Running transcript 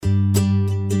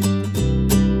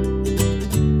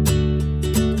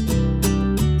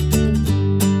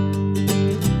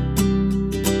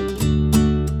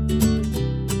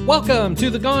Welcome to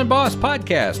the Gone Boss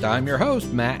Podcast. I'm your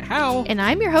host, Matt Howell. And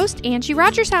I'm your host, Angie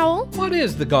Rogers Howell. What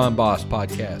is the Gone Boss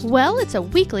Podcast? Well, it's a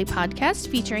weekly podcast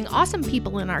featuring awesome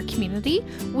people in our community.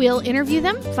 We'll interview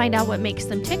them, find out what makes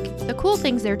them tick, the cool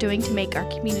things they're doing to make our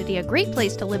community a great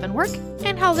place to live and work,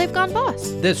 and how they've gone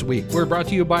boss. This week, we're brought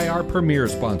to you by our premier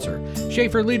sponsor,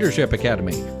 Schaefer Leadership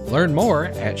Academy. Learn more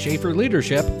at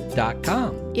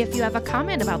schaeferleadership.com. If you have a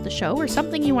comment about the show or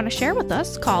something you want to share with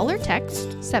us, call or text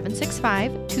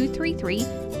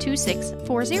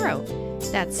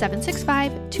 765-233-2640. That's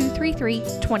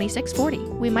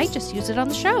 765-233-2640. We might just use it on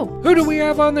the show. Who do we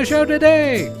have on the show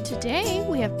today? Today,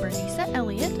 we have Bernisa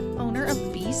Elliott, owner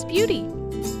of Bees Beauty.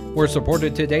 We're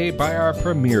supported today by our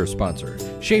premier sponsor,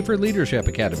 Schaefer Leadership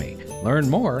Academy. Learn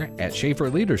more at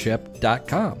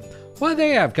schaeferleadership.com. What do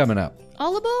they have coming up?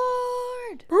 All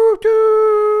aboard!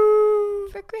 Woo-doo!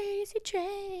 For Crazy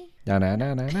Train.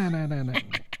 Na-na-na-na-na-na-na.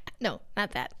 No,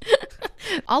 not that.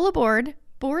 All aboard,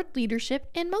 Board Leadership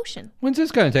in Motion. When's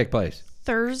this going to take place?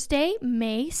 Thursday,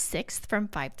 May 6th from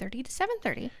 5:30 to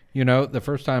 7:30. You know, the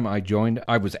first time I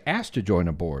was asked to join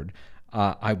a board.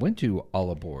 I went to All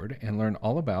Aboard and learned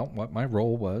all about what my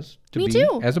role was Me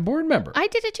too. as a board member. I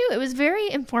did it too. It was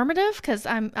very informative because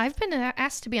I've been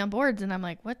asked to be on boards and I'm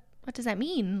like, what does that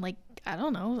mean? Like, I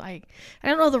don't know. I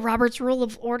don't know the Robert's Rule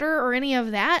of Order or any of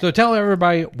that. So tell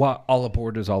everybody what All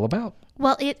Aboard is all about.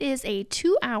 Well, it is a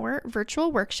 2-hour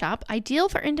virtual workshop ideal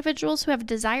for individuals who have a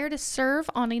desire to serve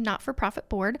on a not-for-profit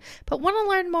board, but want to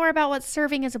learn more about what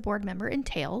serving as a board member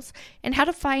entails and how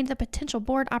to find the potential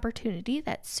board opportunity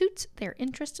that suits their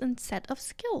interests and set of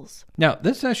skills. Now,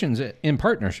 this session's in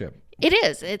partnership. It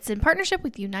is. It's in partnership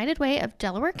with United Way of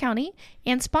Delaware County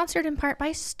and sponsored in part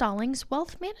by Stallings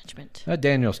Wealth Management.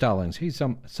 Daniel Stallings, he's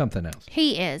something else.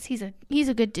 He is. He's a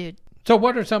good dude. So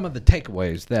what are some of the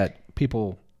takeaways that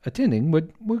people attending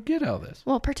would get out of this?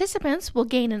 Well, participants will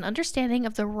gain an understanding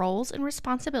of the roles and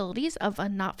responsibilities of a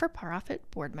not-for-profit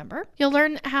board member. You'll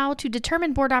learn how to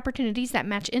determine board opportunities that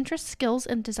match interests, skills,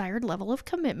 and desired level of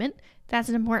commitment. That's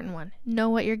an important one. Know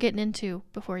what you're getting into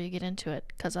before you get into it,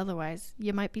 because otherwise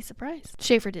you might be surprised.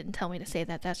 Schaefer didn't tell me to say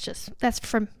that. That's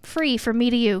from free from me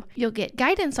to you. You'll get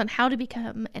guidance on how to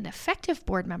become an effective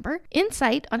board member,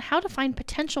 insight on how to find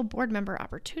potential board member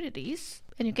opportunities,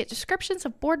 and you get descriptions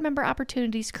of board member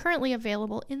opportunities currently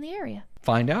available in the area.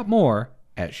 Find out more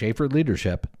at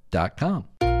schaeferleadership.com.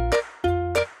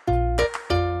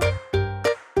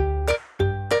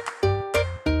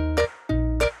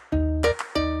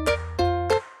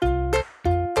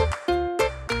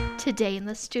 Today in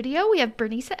the studio, we have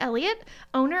Bernisa Elliott,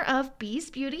 owner of Bees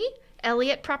Beauty,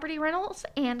 Elliott Property Rentals,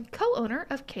 and co-owner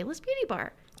of Kayla's Beauty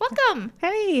Bar. Welcome.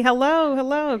 Hey,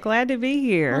 hello. Glad to be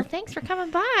here. Well, thanks for coming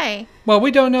by. Well,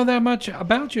 we don't know that much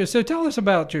about you, so tell us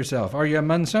about yourself. Are you a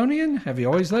Munsonian? Have you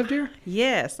always lived here?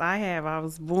 Yes, I have. I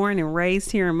was born and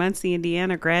raised here in Muncie,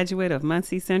 Indiana, graduate of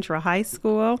Muncie Central High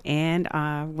School, and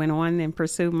I went on and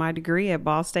pursued my degree at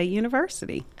Ball State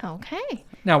University. Okay.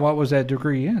 Now, what was that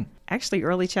degree in? Actually,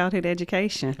 early childhood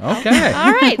education. Okay.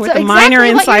 All right. With so a exactly minor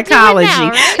in what you're doing psychology. now,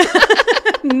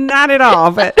 right? Not at all,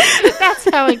 but That's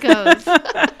how it goes.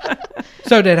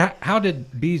 So how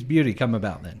did Bees Beauty come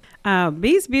about then?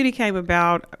 Bees Beauty came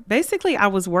about, basically I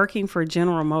was working for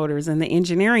General Motors in the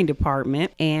engineering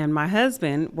department, and my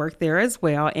husband worked there as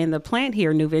well, and the plant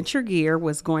here, New Venture Gear,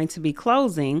 was going to be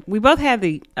closing. We both had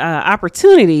the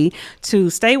opportunity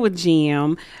to stay with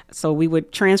GM, so we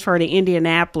would transfer to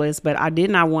Indianapolis, but I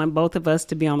did not want both of us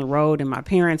to be on the road and my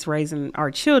parents raising our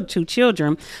two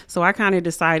children, so I kind of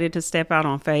decided to step out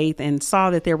on faith and saw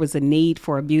that there was a need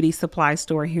for a beauty supply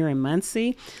store here in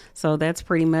Muncie. So that's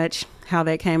pretty much how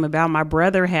that came about. My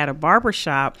brother had a barber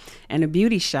shop and a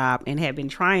beauty shop and had been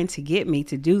trying to get me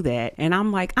to do that. And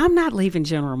I'm like, I'm not leaving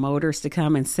General Motors to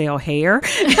come and sell hair.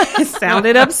 It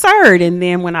sounded absurd. And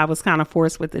then when I was kind of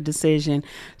forced with the decision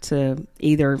to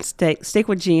either stick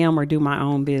with GM or do my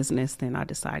own business, then I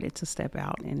decided to step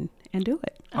out and do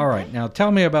it. All right. Now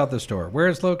tell me about the store. Where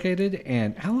it's located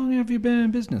and how long have you been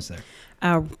in business there?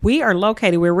 We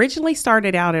originally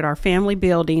started out at our family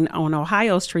building on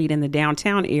Ohio Street in the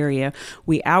downtown area.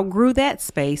 We outgrew that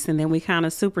space and then we kind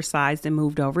of supersized and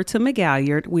moved over to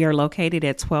McGalliard. We are located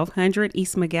at 1200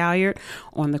 East McGalliard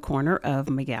on the corner of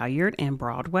McGalliard and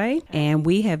Broadway. And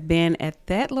we have been at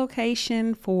that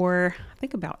location for, I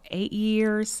think, about 8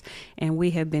 years. And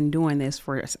we have been doing this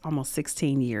for almost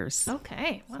 16 years.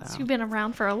 Okay. Well, so you've been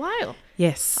around for a while.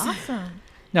 Yes. Awesome.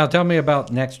 Now tell me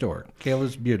about next door,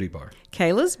 Kayla's Beauty Bar.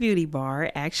 Kayla's Beauty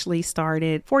Bar actually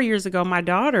started 4 years ago. My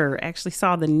daughter actually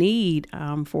saw the need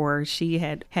for, she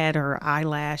had her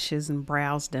eyelashes and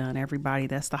brows done. Everybody,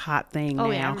 that's the hot thing now.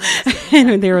 Yeah,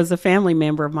 And there was a family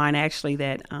member of mine actually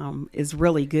that is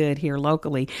really good here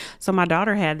locally. So my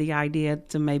daughter had the idea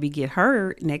to maybe get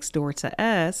her next door to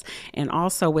us, and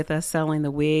also with us selling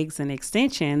the wigs and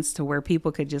extensions to where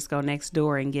people could just go next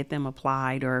door and get them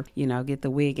applied or, get the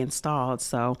wig installed.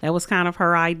 So that was kind of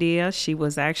her idea. She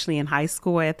was actually in high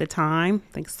school at the time,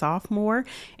 I think sophomore.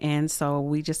 And so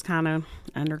we just kind of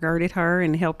undergirded her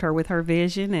and helped her with her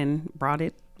vision and brought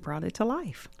it to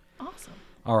life. Awesome.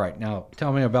 All right. Now,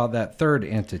 tell me about that third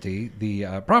entity,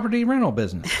 the property rental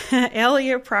business.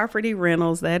 Elliott Property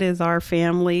Rentals, that is our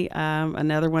family,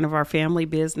 another one of our family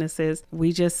businesses.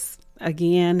 We just,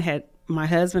 again, had my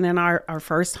husband and our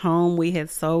first home, we had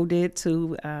sold it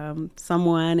to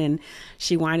someone, and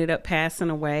she winded up passing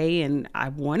away, and I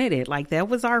wanted it. Like, that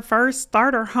was our first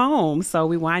starter home. So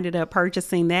we winded up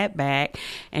purchasing that back,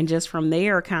 and just from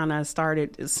there kind of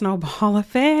started a snowball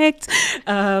effect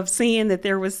of seeing that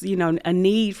there was, a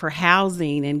need for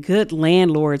housing and good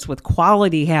landlords with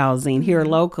quality housing here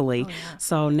locally.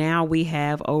 So now we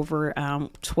have over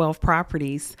 12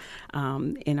 properties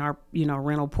in our,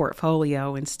 rental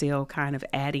portfolio, and still kind of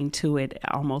adding to it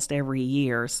almost every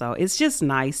year. So it's just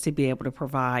nice to be able to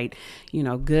provide,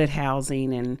 good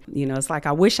housing. And, it's like,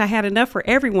 I wish I had enough for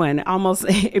everyone. Almost,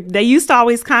 they used to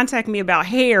always contact me about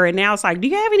hair, and now it's like, do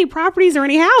you have any properties or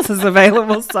any houses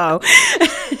available? So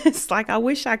it's like, I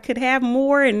wish I could have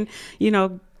more and,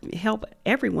 help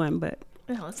everyone, but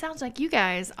well, it sounds like you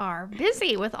guys are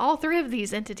busy with all three of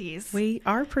these entities. we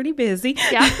are pretty busy.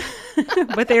 Yeah.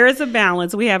 But there is a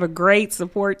balance. We have a great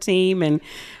support team and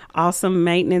awesome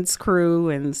maintenance crew,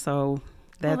 and so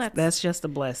that's just a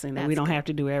blessing that we don't have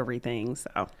to do everything.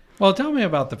 So, Well, tell me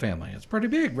about the family. It's pretty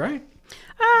big, right?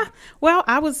 Well,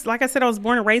 I was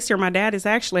born and raised here. My dad is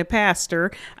actually a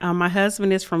pastor. My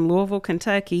husband is from Louisville,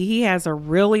 Kentucky. He has a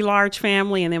really large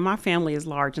family, and then my family is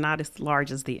large, not as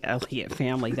large as the Elliott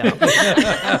family, though.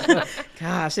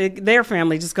 Gosh, their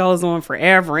family just goes on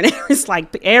forever, and it's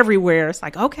like everywhere. It's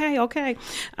like, okay.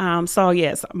 So,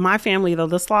 yes, my family, though,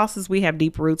 the Slosses, we have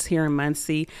deep roots here in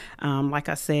Muncie. Like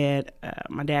I said,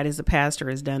 my dad is a pastor,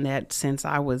 has done that since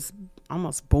I was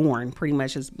almost born, pretty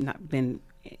much has not been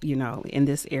in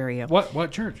this area.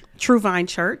 What church? True Vine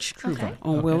Church Okay.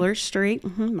 on Willard Street.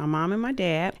 My mom and my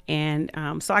dad. And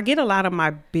so I get a lot of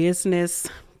my business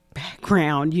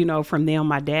background, from them.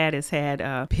 My dad has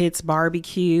had Pitt's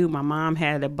Barbecue. My mom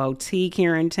had a boutique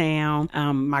here in town.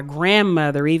 My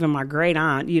grandmother, even my great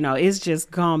aunt, it's just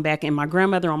gone back. And my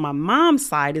grandmother on my mom's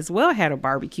side as well had a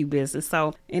barbecue business.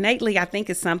 So innately, I think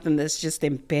it's something that's just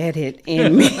embedded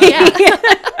in me.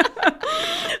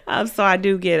 So I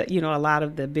do get, a lot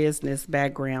of the business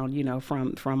background,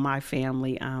 from my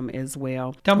family as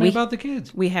well. Tell me about the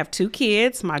kids. We have 2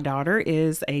 kids. My daughter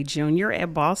is a junior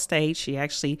at Ball State. She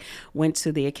actually went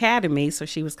to the academy, so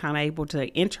she was kind of able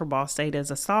to enter Ball State as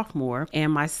a sophomore.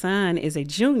 And my son is a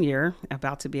junior,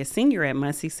 about to be a senior at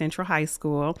Muncie Central High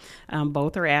School.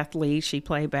 Both are athletes. She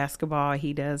played basketball.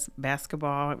 He does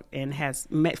basketball and has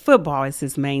football as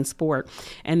his main sport.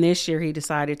 And this year he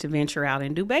decided to venture out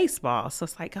and do baseball. So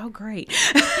it's like, oh, great.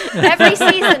 Every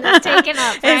season is taken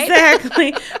up, right?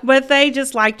 Exactly. But they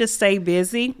just like to stay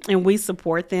busy, and we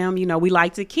support them. We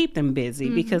like to keep them busy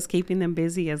because keeping them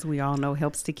busy, as we all know,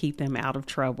 helps to keep them out of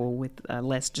trouble with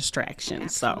less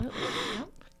distractions. So.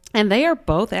 And they are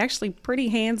both actually pretty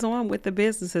hands-on with the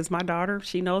businesses. My daughter,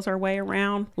 she knows her way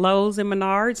around Lowe's and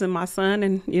Menards, and my son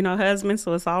and, husband.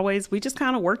 So it's always, we just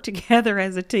kind of work together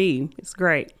as a team. It's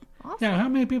great. Awesome. Now, how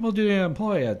many people do you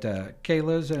employ at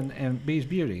Kayla's and Bee's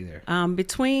Beauty there?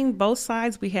 Between both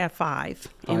sides, we have 5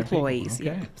 employees.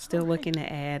 People. Okay. Yeah. Still looking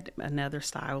to add another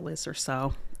stylist or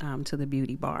so to the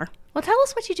beauty bar. Well, tell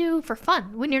us what you do for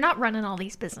fun when you're not running all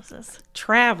these businesses.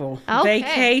 Travel, Okay.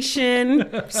 vacation,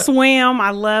 swim. I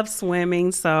love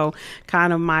swimming. So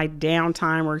kind of my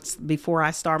downtime or before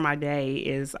I start my day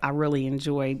is I really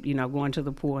enjoy, going to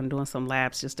the pool and doing some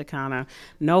laps just to kind of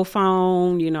no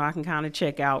phone. I can kind of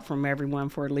check out from everyone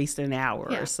for at least an hour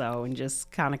or so and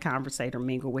just kind of conversate or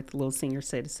mingle with the little senior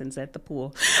citizens at the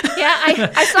pool. Yeah,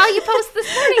 I saw you post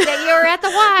this morning that you were at the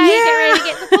Y getting ready to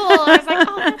get in the pool. I was like,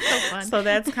 oh, that's so fun. So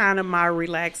that's kind of my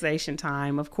relaxation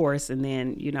time, of course. And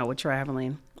then, with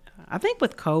traveling, I think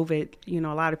with COVID,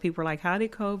 a lot of people are like, how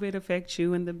did COVID affect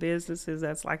you and the businesses?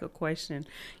 That's like a question,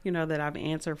 that I've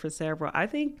answered for several. I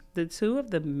think The two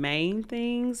of the main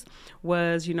things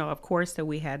was, of course, that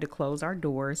we had to close our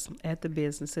doors at the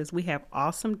businesses. We have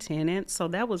awesome tenants, so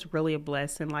that was really a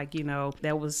blessing. Like,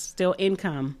 that was still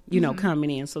income,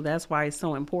 coming in. So that's why it's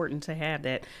so important to have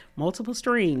that multiple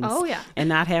streams. Oh, yeah. And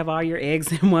not have all your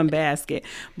eggs in one basket.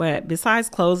 But besides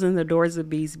closing the doors of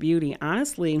Beast Beauty,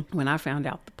 honestly, when I found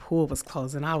out the pool was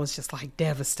closing, I was just like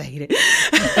devastated.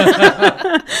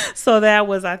 So that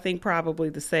was, I think, probably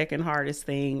the second hardest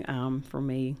thing for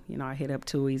me. I hit up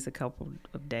Tui's a couple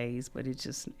of days, but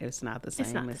it's not the same.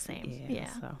 It's not the same. Yeah.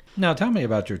 So. Now, tell me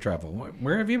about your travel.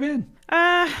 Where have you been?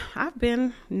 I've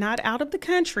been not out of the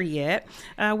country yet.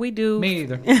 We do. Me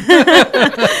either.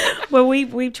 Well,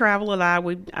 we travel a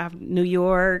lot. New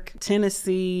York,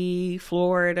 Tennessee,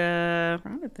 Florida. I'm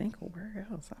trying to think of where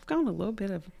else. I've gone a little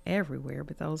bit of everywhere,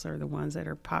 but those are the ones that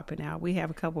are popping out. We have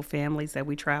a couple families that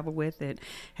we travel with that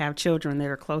have children that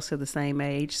are close to the same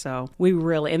age. So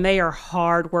and they are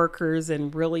hard workers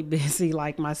and really busy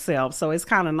like myself. So it's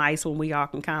kind of nice when we all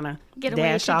can kind of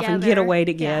dash off and get away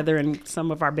together. Yeah. And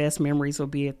some of our best memories will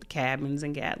be at the cabins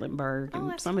in Gatlinburg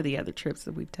and some of the other trips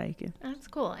that we've taken. That's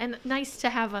cool. And nice to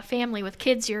have a family with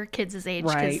kids your kids' age.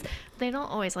 Right. They don't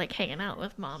always like hanging out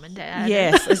with mom and dad.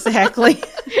 Yes, exactly.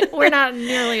 We're not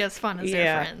nearly as fun as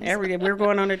their friends. Every day. We're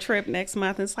going on a trip next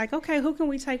month. And it's like, okay, who can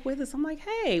we take with us? I'm like,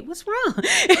 hey, what's wrong?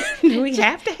 Do we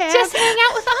have to have? Just hang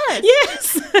out with us.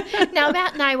 Yes. Now,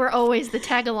 Matt and I were always the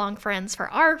tag-along friends for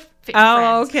our friends.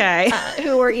 Oh, okay.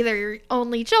 Who were either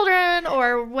only children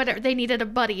or whatever. They needed a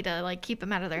buddy to keep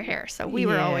them out of their hair. So we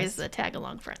were always the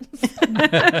tag-along friends. I'm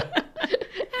okay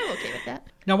with that.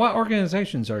 Now, what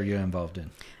organizations are you involved in?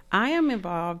 I am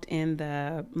involved in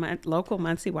the local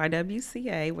Muncie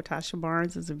YWCA. Watasha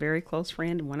Barnes is a very close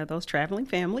friend and one of those traveling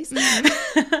families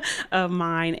of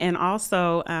mine. And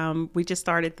also, we just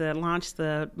launched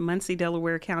the Muncie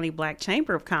Delaware County Black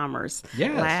Chamber of Commerce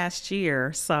last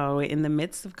year. So in the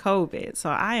midst of COVID. So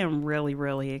I am really,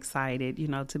 really excited,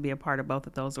 to be a part of both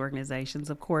of those organizations.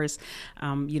 Of course,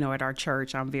 at our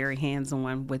church, I'm very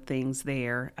hands-on with things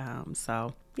there.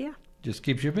 Yeah. Just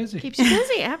keeps you busy. Keeps you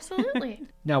busy, absolutely.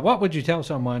 Now, what would you tell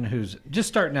someone who's just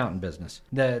starting out in business?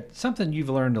 Something you've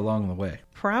learned along the way?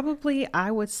 Probably,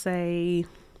 I would say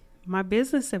my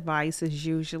business advice is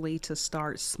usually to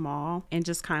start small and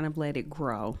just kind of let it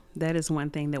grow. That is one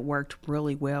thing that worked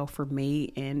really well for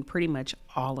me and pretty much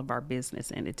all of our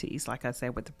business entities. Like I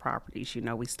said, with the properties,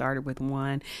 we started with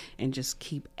one and just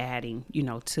keep adding,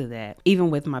 to that. Even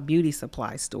with my beauty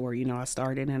supply store, I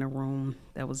started in a room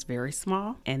that was very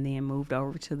small and then moved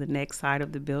over to the next side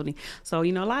of the building. So,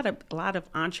 a lot of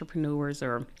entrepreneurs,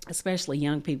 or especially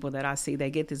young people that I see, they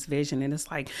get this vision and it's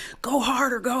like, go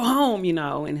hard or go home,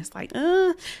 and it's like,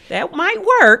 that might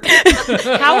work.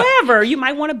 However, you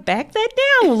might want to back that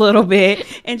down a little bit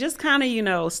and just kind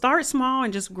of, start small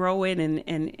and just grow it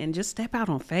and just step out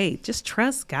on faith. Just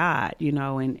trust God,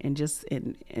 and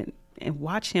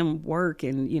watch him work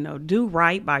and, do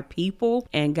right by people,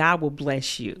 and God will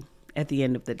bless you at the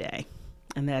end of the day.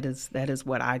 And that is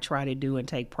what I try to do and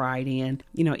take pride in.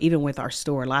 Even with our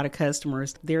store, a lot of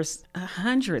customers, there's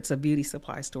hundreds of beauty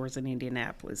supply stores in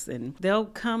Indianapolis, and they'll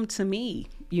come to me,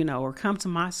 or come to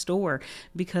my store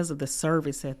because of the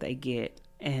service that they get.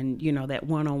 And, that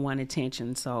one-on-one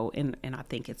attention. So, and I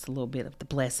think it's a little bit of the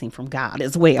blessing from God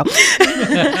as well. So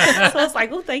it's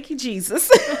like, oh, thank you, Jesus.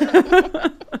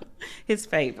 His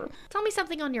favor. Tell me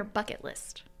something on your bucket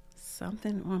list.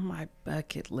 Something on my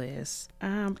bucket list.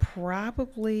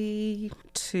 Probably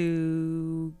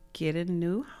to get a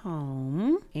new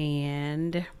home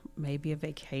and maybe a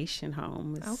vacation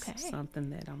home is something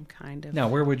that I'm kind of... Now,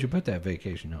 where would you put that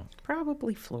vacation home?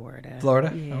 Probably Florida.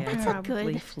 Florida? Yeah, okay.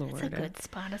 probably Florida. That's a good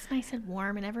spot. It's nice and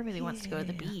warm, and everybody wants to go to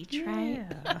the beach, right?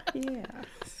 Yeah.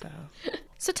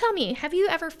 So tell me, have you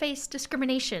ever faced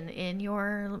discrimination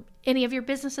in any of your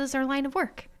businesses or line of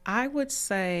work? I would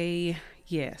say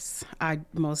yes. I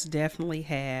most definitely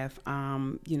have.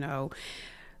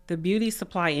 The beauty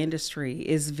supply industry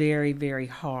is very, very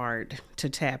hard to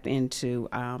tap into.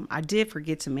 I did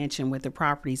forget to mention with the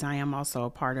properties, I am also a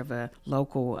part of a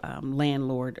local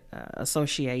landlord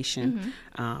association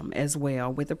as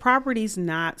well. With the properties,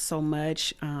 not so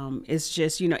much. It's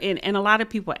just, and a lot of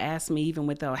people ask me even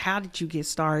with how did you get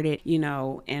started,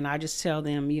 and I just tell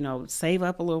them, save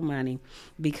up a little money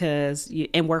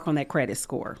and work on that credit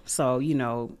score. So,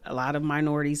 a lot of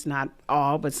minorities, not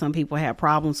all, but some people have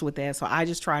problems with that. So I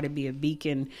just try try to be a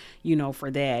beacon, for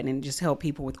that and just help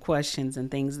people with questions and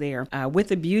things there. With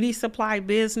the beauty supply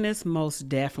business, most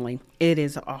definitely. It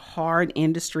is a hard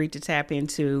industry to tap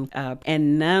into,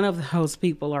 and none of those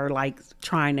people are like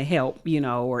trying to help,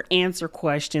 or answer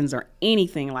questions or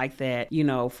anything like that,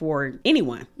 for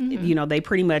anyone. They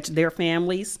pretty much, their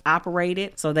families operate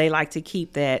it, so they like to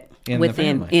keep that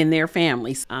in their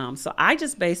families. So I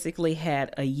just basically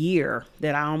had a year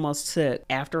that I almost took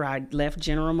after I left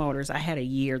General Motors. I had a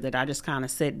year that I just kind of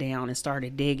sat down and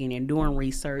started digging and doing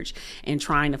research and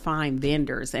trying to find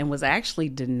vendors, and was actually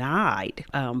denied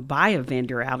by a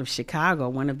vendor out of Chicago.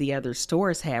 One of the other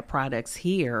stores had products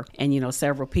here, and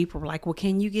several people were like, well,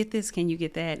 can you get this? Can you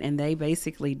get that? And they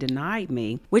basically denied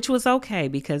me, which was okay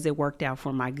because it worked out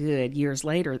for my good.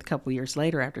 A couple years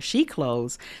later, after she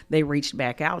closed, they reached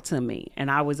back out to me, and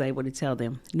I was able to tell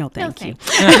them, no, thank you.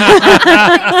 That's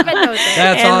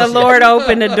and awesome. The Lord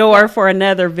opened the door for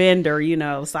another vendor,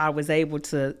 so I was able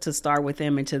to start with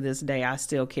them, and to this day, I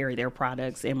still carry their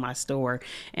products in my store,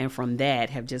 and from that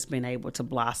have just been able to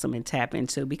blossom and tap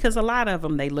into, because a lot of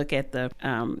them, they look at the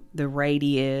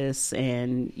radius,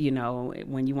 and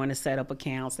when you want to set up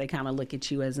accounts, they kind of look at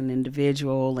you as an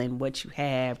individual and what you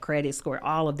have, credit score,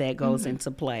 all of that goes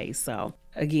into play. So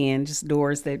again, just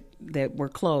doors that were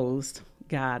closed,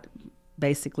 God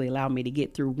basically allowed me to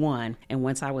get through one, and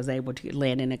once I was able to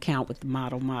land an account with the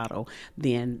model,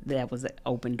 then that was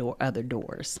open other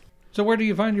doors. So where do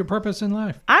you find your purpose in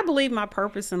life? I believe my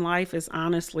purpose in life is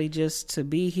honestly just to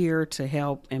be here to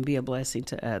help and be a blessing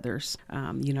to others.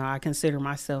 I consider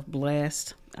myself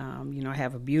blessed. I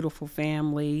have a beautiful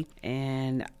family,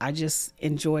 and I just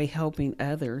enjoy helping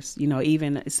others.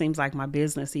 Even it seems like my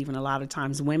business, even a lot of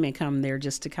times women come there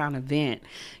just to kind of vent,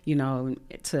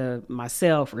 to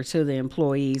myself or to the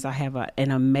employees. I have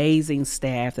an amazing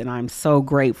staff that I'm so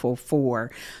grateful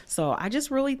for. So I just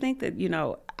really think that,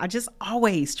 I just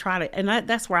always try to, and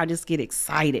that's where I just get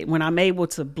excited when I'm able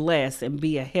to bless and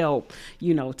be a help,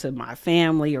 to my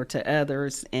family or to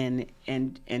others, and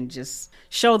just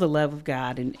show the love of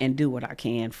God and do what I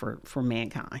can for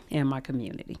mankind and my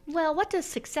community. Well, what does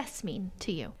success mean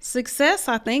to you? Success,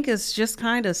 I think, is just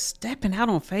kind of stepping out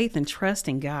on faith and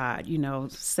trusting God,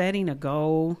 setting a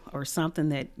goal or something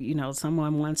that,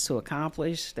 someone wants to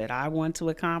accomplish, that I want to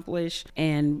accomplish,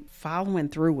 and following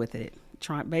through with it.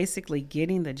 Basically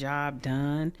getting the job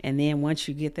done, and then once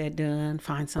you get that done,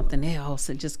 find something else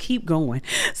and just keep going.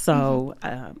 So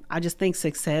I just think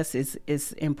success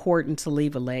is important to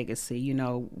leave a legacy.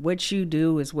 What you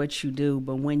do is what you do,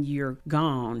 but when you're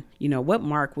gone, what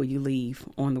mark will you leave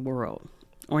on the world,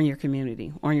 on your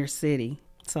community, on your city?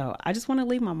 So I just want to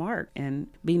leave my mark and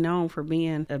be known for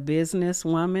being a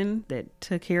businesswoman that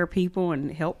took care of people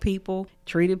and helped people,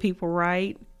 treated people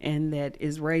right, and that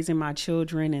is raising my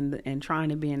children and trying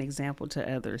to be an example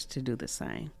to others to do the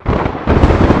same.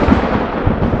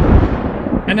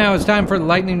 And now it's time for the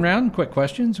lightning round. Quick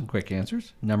questions and quick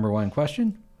answers. Number one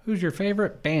question, who's your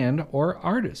favorite band or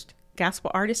artist?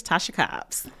 Gospel artist Tasha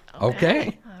Cobbs.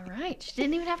 Okay. All right. She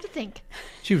didn't even have to think.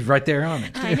 She was right there on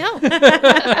it. I know.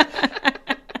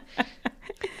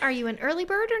 Are you an early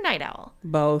bird or night owl?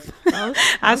 Both.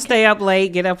 I stay up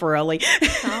late, get up early.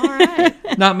 All right.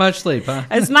 Not much sleep, huh?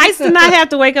 It's nice to not have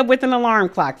to wake up with an alarm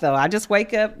clock, though. I just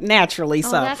wake up naturally.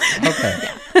 Okay.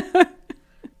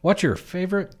 What's your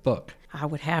favorite book? I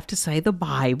would have to say the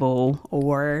Bible,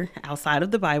 or outside of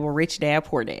the Bible, Rich Dad,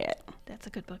 Poor Dad. That's a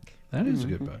good book. That is a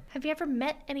good book. Have you ever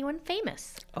met anyone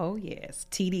famous? Oh, yes.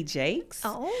 T.D. Jakes.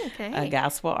 Oh, okay. A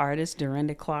gospel artist,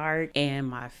 Dorinda Clark. And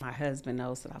my husband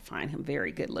knows that I find him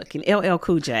very good looking. LL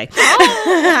Cool J.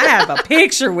 Oh. I have a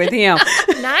picture with him.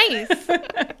 Nice.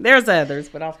 There's others,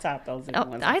 but off top, those are the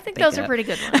ones I think those are pretty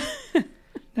good ones.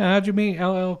 Now, how'd you meet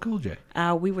LL Cool J?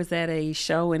 We was at a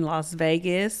show in Las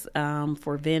Vegas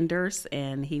for vendors,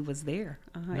 and he was there.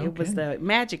 It was the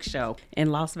Magic Show in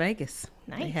Las Vegas.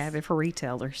 Nice. They have it for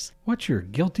retailers. What's your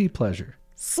guilty pleasure?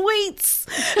 Sweets.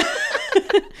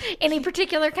 Any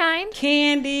particular kind?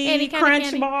 Candy, Any kind Crunch of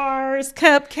candy? Bars,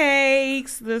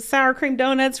 cupcakes, the sour cream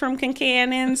donuts from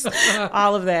Kincannon,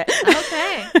 all of that.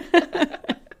 Okay.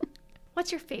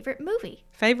 What's your favorite movie?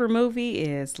 Favorite movie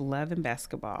is Love and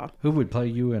Basketball. Who would play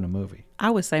you in a movie?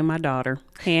 I would say my daughter,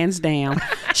 hands down.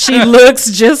 She looks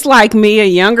just like me, a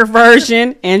younger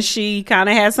version, and she kind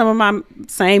of has some of my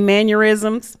same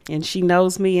mannerisms, and she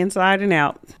knows me inside and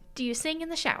out. Do you sing in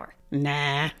the shower?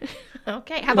 Nah.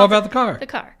 Okay. How What about the car? the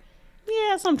car?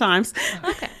 Yeah, sometimes.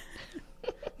 Okay.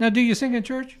 Now, do you sing in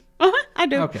church? I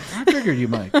do. Okay, I figured you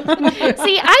might.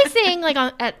 See, I sing like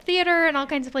at theater and all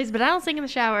kinds of places, but I don't sing in the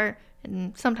shower.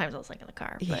 And sometimes I'll sing in the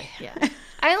car. But yeah.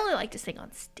 I only like to sing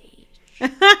on stage.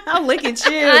 Oh, look at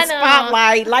you. I know.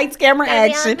 Spotlight, lights, camera,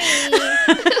 action.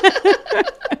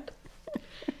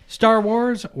 Star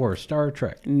Wars or Star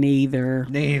Trek? Neither.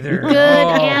 Neither. Good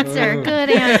answer. Good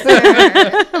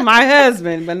answer. My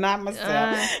husband, but not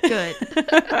myself. Good.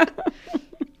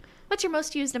 What's your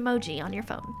most used emoji on your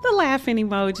phone? The laughing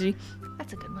emoji.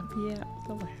 That's a good one. Yeah,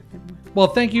 the laughing one. Well,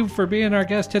 thank you for being our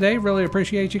guest today. Really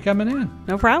appreciate you coming in.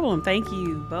 No problem. Thank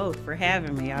you both for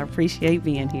having me. I appreciate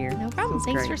being here. No problem. This was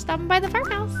Thanks great. for stopping by the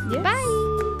farmhouse. Yes.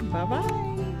 Bye. Bye-bye.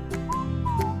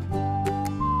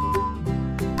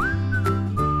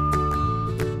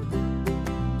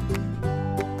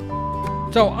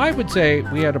 So I would say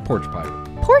we had a porch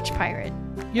pirate. Porch pirate.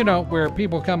 You know, where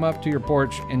people come up to your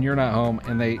porch and you're not home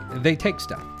and they take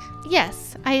stuff.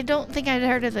 Yes. I don't think I'd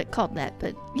heard of it called that,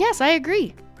 but yes, I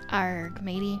agree. Arg,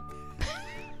 matey.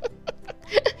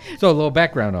 So a little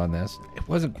background on this. It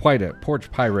wasn't quite a porch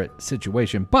pirate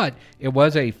situation, but it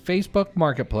was a Facebook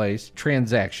Marketplace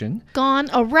transaction Gone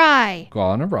awry.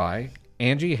 gone awry.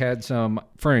 Angie had some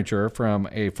furniture from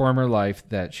a former life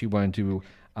that she wanted to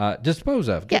dispose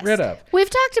of, get rid of. We've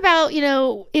talked about,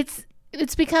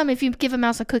 it's become if you give a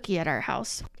mouse a cookie at our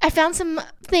house. I found some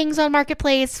things on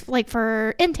Marketplace like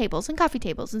for end tables and coffee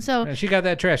tables. And so And she got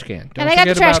that trash can. Don't and I got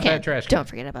the forget trash about can. that trash can. Don't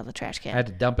forget about the trash I can. had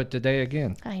to dump it today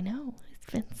again. I know.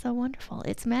 It's been so wonderful.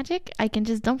 It's magic. I can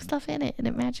just dump stuff in it and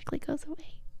it magically goes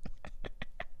away.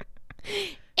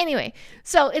 Anyway,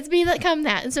 so it's become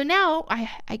that. And so now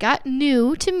I got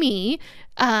new to me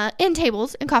end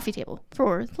tables and coffee table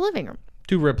for the living room.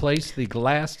 To replace the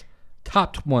glass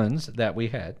topped ones that we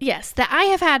had. Yes, that I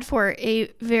have had for a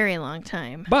very long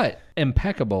time. But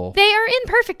impeccable. They are in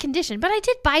perfect condition, but I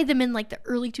did buy them in like the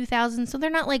early 2000s, so they're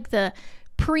not like the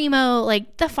primo,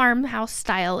 like the farmhouse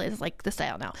style is like the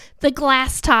style now. The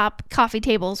glass top coffee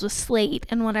tables with slate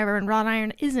and whatever and wrought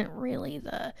iron isn't really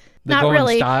The not going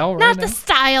really style right not now? the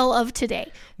style of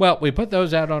today. Well, we put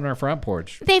those out on our front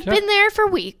porch. They've been there for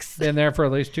weeks. Been there for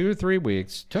at least 2 or 3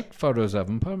 weeks. Took photos of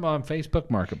them, put them on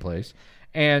Facebook Marketplace,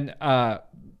 and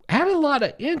had a lot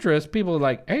of interest. People were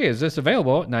like, "Hey, is this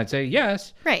available?" And I'd say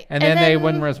yes. Right. And then they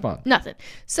wouldn't respond. Nothing.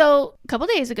 So a couple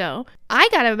days ago, I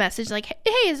got a message like,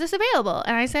 "Hey, is this available?"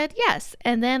 And I said yes.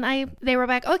 And then they were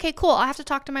like, "Okay, cool. I'll have to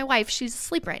talk to my wife. She's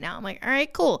asleep right now." I'm like, "All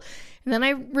right, cool." And then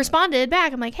I responded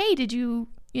back. I'm like, "Hey, did you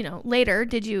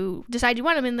decide you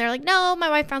want them?" And they're like, "No, my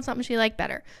wife found something she liked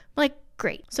better." I'm like,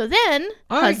 "Great." So then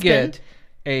I get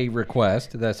a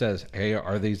request that says, "Hey,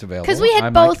 are these available?" because we had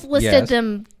I'm both like, listed yes.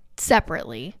 them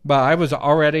separately. But I was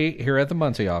already here at the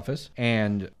Muncie office,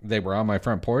 and they were on my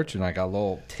front porch, and I got a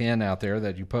little tin out there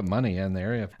that you put money in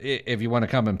there if you want to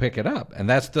come and pick it up. And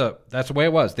that's the way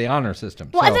it was, the honor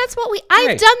system. Well, So, and that's what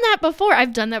I've done that before.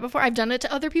 I've done it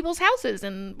to other people's houses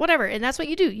and whatever. And that's what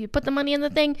you do. You put the money in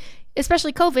the thing,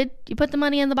 especially COVID. You put the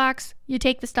money in the box, you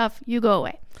take the stuff, you go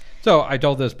away. So I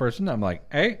told this person, I'm like,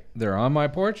 "Hey, they're on my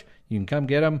porch. You can come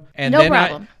get them." And No then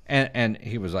problem. And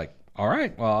he was like, "All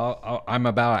right, well, I'm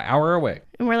about an hour away."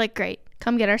 And we're like, great,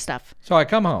 come get our stuff. So I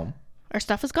come home. Our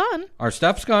stuff is gone. Our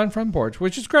stuff's gone from the porch,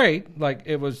 which is great. Like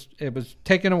it was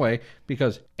taken away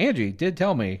because Angie did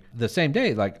tell me the same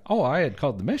day, like, "Oh, I had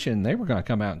called the mission. They were going to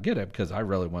come out and get it because I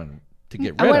really wanted to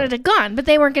get rid I of wanted it gone, but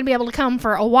they weren't going to be able to come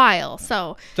for a while.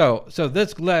 So So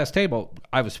this glass table,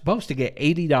 I was supposed to get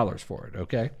 $80 for it.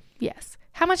 Okay, yes.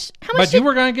 How much? but you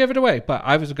were going to give it away, but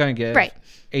I was going to get Right.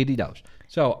 $80.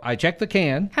 So I checked the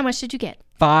can, How much did you get?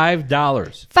 $5.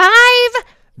 $5.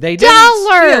 They didn't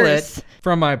steal it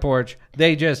from my porch.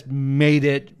 They just made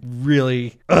it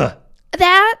really.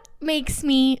 That makes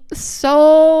me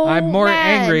so. I'm more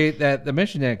mad. angry that the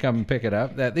mission didn't come and pick it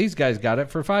up. That these guys got it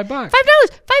for $5. $5.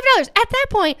 At that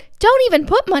point, don't even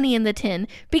put money in the tin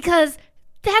because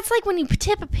that's like when you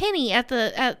tip a penny at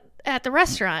the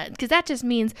restaurant because that just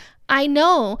means I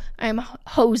know I'm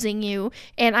hosing you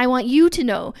and I want you to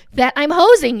know that I'm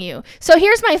hosing you. So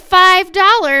here's my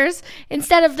 $5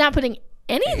 instead of not putting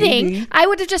anything. 80. I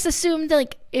would have just assumed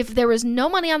like if there was no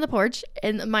money on the porch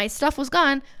and my stuff was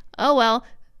gone, oh well,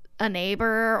 a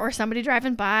neighbor or somebody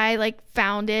driving by like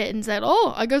found it and said,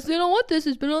 "Oh, I guess they don't want this.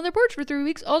 It's been on their porch for 3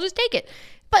 weeks. I'll just take it."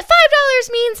 But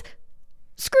 $5 means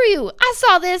screw you. I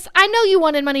saw this. I know you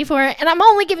wanted money for it, and I'm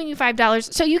only giving you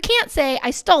 $5. So you can't say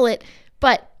I stole it,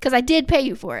 but because I did pay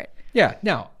you for it. Yeah.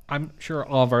 Now, I'm sure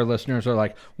all of our listeners are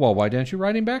like, "Well, why didn't you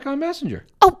write him back on Messenger?"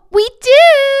 Oh, we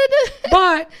did.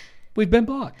 But we've been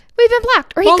blocked. We've been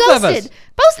blocked, or he Both of ghosted. us.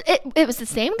 It was the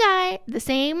same guy, the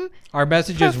same. Our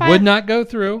messages Profile. would not go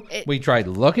through. We tried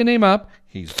looking him up.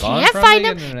 He's gone Can't from find the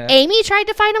him. internet. Amy tried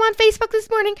to find him on Facebook this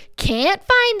morning. Can't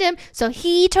find him. So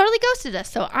he totally ghosted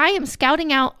us. So I am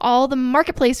scouting out all the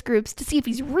marketplace groups to see if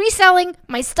he's reselling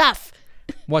my stuff.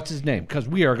 What's his name? Because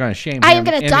we are going to shame him. I am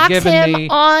going to into dox giving him me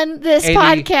on this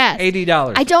podcast.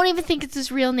 $80. I don't even think it's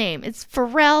his real name. It's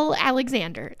Pharrell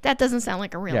Alexander. That doesn't sound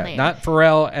like a real name. Not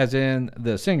Pharrell as in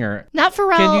the singer. Not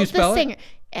Pharrell, Can you spell the singer.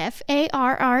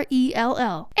 Farrell.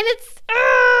 And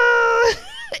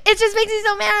it just makes me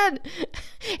so mad.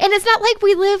 And it's not like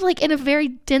we live like in a very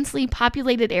densely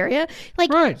populated area.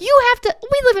 Like Right. we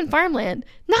live in farmland,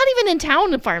 not even in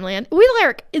town in farmland. We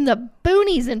live in the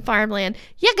boonies in farmland.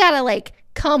 You gotta like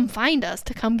come find us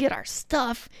to come get our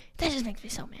stuff. That just makes me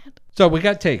so mad. So we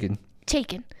got taken.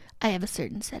 Taken. I have a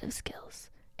certain set of skills,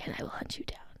 and I will hunt you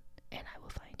down, and I will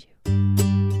find you.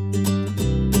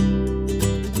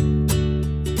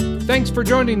 Thanks for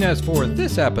joining us for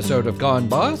this episode of Gone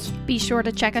Boss. Be sure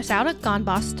to check us out at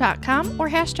goneboss.com or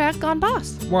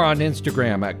 #GoneBoss. We're on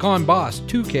Instagram at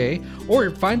GoneBoss2K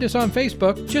or find us on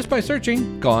Facebook just by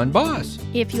searching Gone Boss.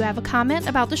 If you have a comment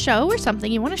about the show or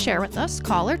something you want to share with us,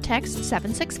 call or text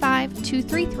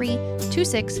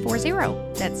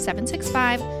 765-233-2640. That's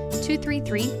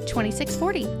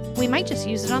 765-233-2640. We might just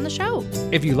use it on the show.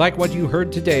 If you like what you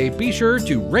heard today, be sure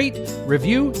to rate,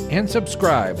 review, and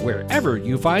subscribe wherever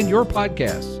you find your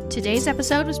podcasts. Today's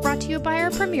episode was brought to you by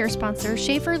our premier sponsor,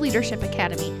 Schaefer Leadership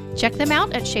Academy. Check them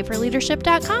out at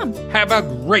schaeferleadership.com. Have a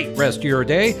great rest of your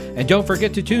day, and don't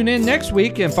forget to tune in next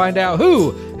week and find out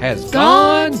who has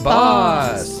Gone Gone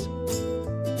Boss.